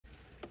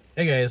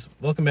Hey guys,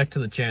 welcome back to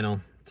the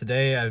channel.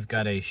 Today I've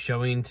got a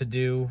showing to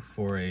do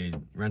for a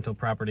rental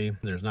property.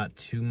 There's not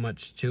too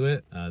much to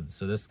it.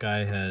 So this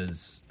guy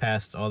has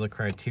passed all the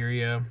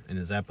criteria in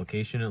his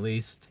application at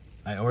least.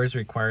 I always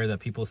require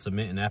that people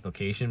submit an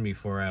application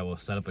before I will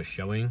set up a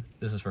showing.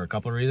 This is for a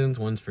couple of reasons.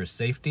 One's for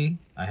safety.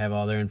 I have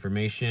all their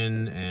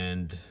information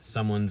and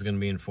someone's going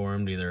to be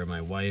informed, either my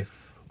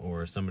wife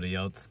or somebody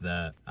else,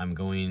 that I'm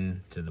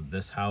going to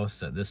this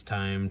house at this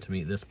time to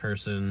meet this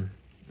person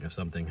if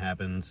something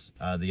happens.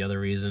 The other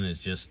reason is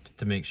just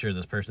to make sure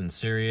this person's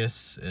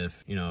serious.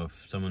 If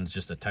someone's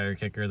just a tire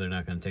kicker, they're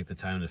not going to take the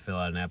time to fill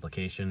out an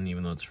application,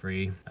 even though it's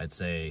free. I'd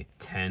say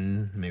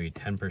 10, maybe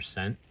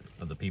 10%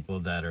 of the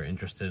people that are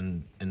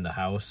interested in the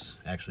house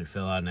actually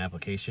fill out an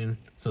application.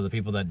 So the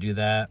people that do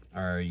that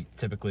are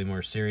typically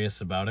more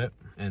serious about it.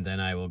 And then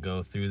I will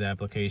go through the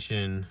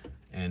application,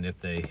 and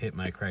if they hit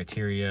my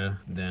criteria,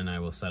 then I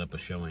will set up a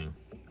showing.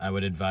 I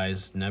would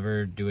advise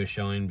never do a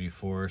showing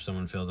before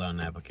someone fills out an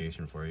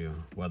application for you,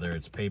 whether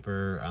it's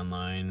paper,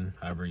 online,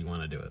 however you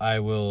want to do it. I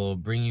will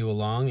bring you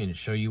along and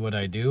show you what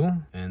I do,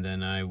 and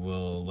then I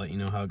will let you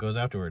know how it goes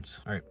afterwards.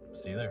 All right,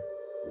 see you there.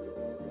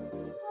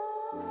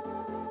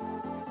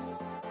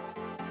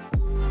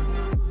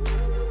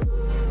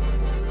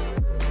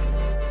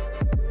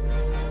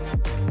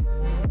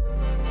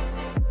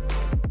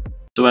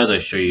 So as I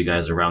show you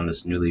guys around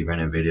this newly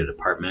renovated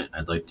apartment,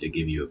 I'd like to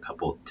give you a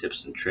couple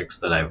tips and tricks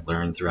that I've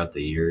learned throughout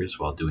the years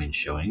while doing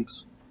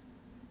showings.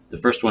 The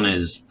first one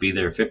is be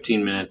there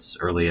 15 minutes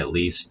early at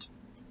least.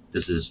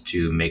 This is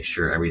to make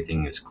sure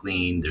everything is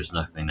clean, there's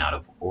nothing out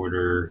of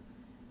order,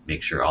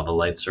 make sure all the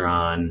lights are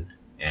on,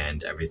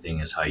 and everything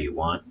is how you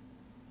want.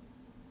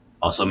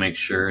 Also make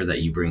sure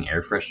that you bring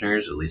air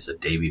fresheners at least a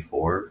day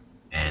before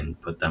and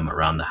put them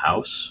around the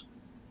house.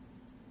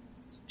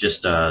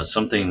 Just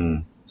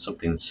something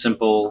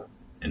simple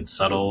and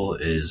subtle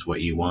is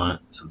what you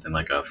want, something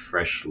like a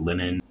fresh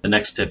linen. The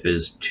next tip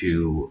is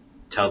to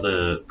tell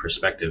the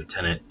prospective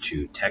tenant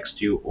to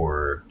text you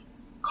or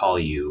call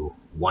you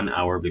 1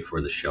 hour before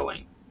the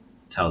showing.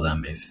 Tell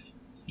them, if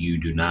you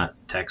do not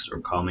text or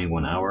call me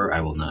 1 hour,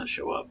 I will not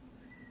show up.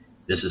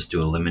 This is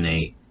to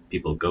eliminate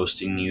people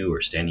ghosting you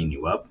or standing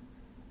you up.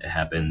 It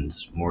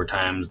happens more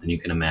times than you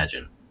can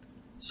imagine.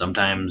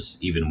 Sometimes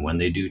even when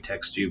they do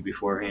text you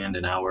beforehand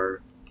an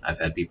hour, I've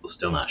had people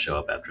still not show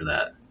up after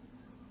that,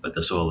 but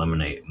this will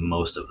eliminate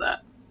most of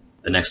that.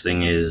 The next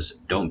thing is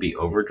don't be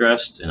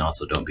overdressed and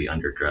also don't be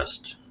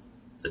underdressed.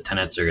 The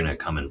tenants are going to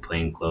come in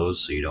plain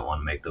clothes, so you don't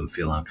want to make them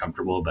feel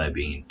uncomfortable by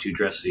being too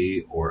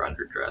dressy or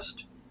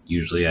underdressed.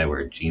 Usually I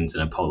wear jeans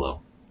and a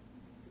polo.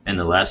 And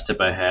the last tip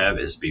I have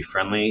is be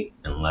friendly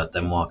and let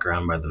them walk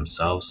around by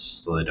themselves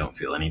so they don't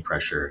feel any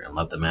pressure, and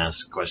let them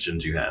ask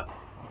questions you have.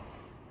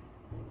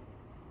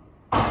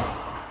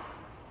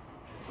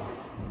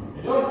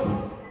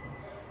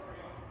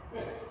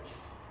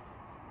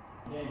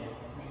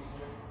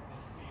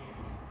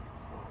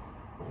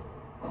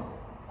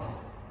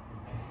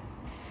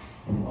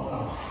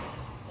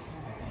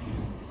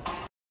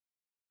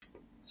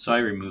 So I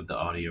removed the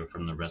audio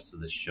from the rest of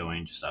the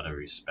showing just out of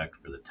respect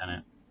for the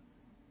tenant.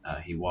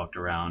 He walked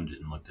around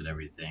and looked at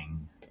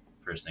everything.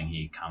 First thing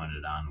he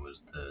commented on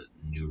was the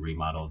new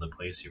remodel of the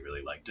place. He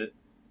really liked it.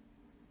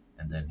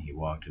 And then he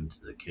walked into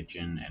the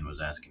kitchen and was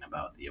asking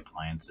about the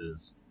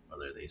appliances,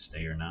 whether they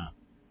stay or not.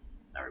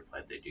 I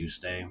replied they do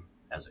stay,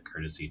 as a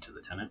courtesy to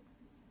the tenant.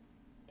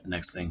 The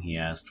next thing he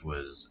asked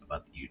was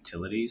about the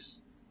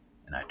utilities,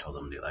 and I told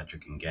him the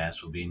electric and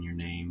gas will be in your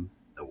name,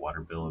 the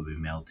water bill will be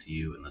mailed to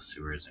you, and the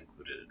sewer is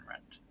included in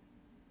rent.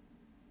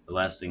 The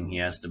last thing he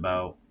asked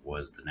about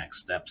was the next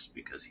steps,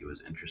 because he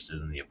was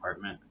interested in the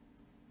apartment.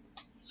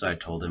 So I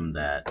told him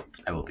that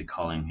I will be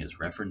calling his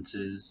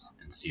references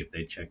and see if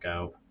they check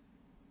out,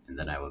 and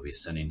then I will be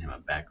sending him a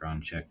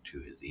background check to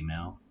his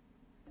email.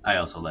 I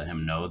also let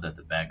him know that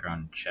the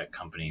background check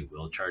company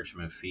will charge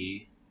him a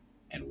fee,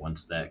 and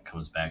once that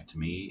comes back to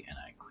me and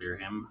I clear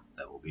him,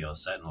 that will be all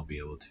set and we'll be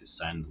able to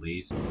sign the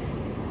lease.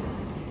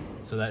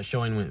 So that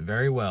showing went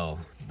very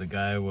well. The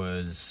guy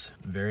was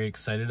very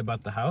excited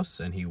about the house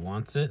and he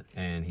wants it,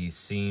 and he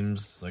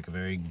seems like a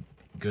very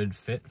good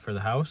fit for the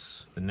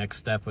house. The next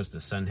step was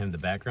to send him the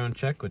background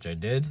check, which I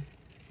did.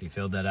 He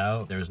filled that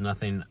out. There was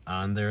nothing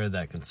on there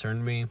that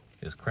concerned me.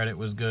 His credit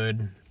was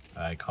good.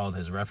 I called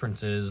his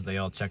references. They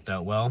all checked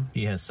out well.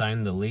 He has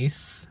signed the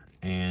lease,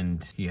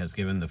 and he has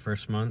given the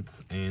first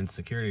month and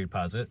security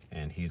deposit,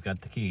 and he's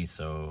got the key,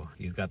 so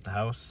he's got the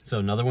house. So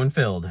another one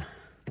filled.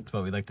 That's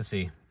what we like to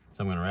see.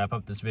 So I'm going to wrap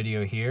up this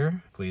video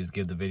here. Please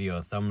give the video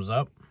a thumbs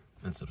up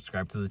and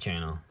subscribe to the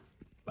channel.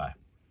 Bye.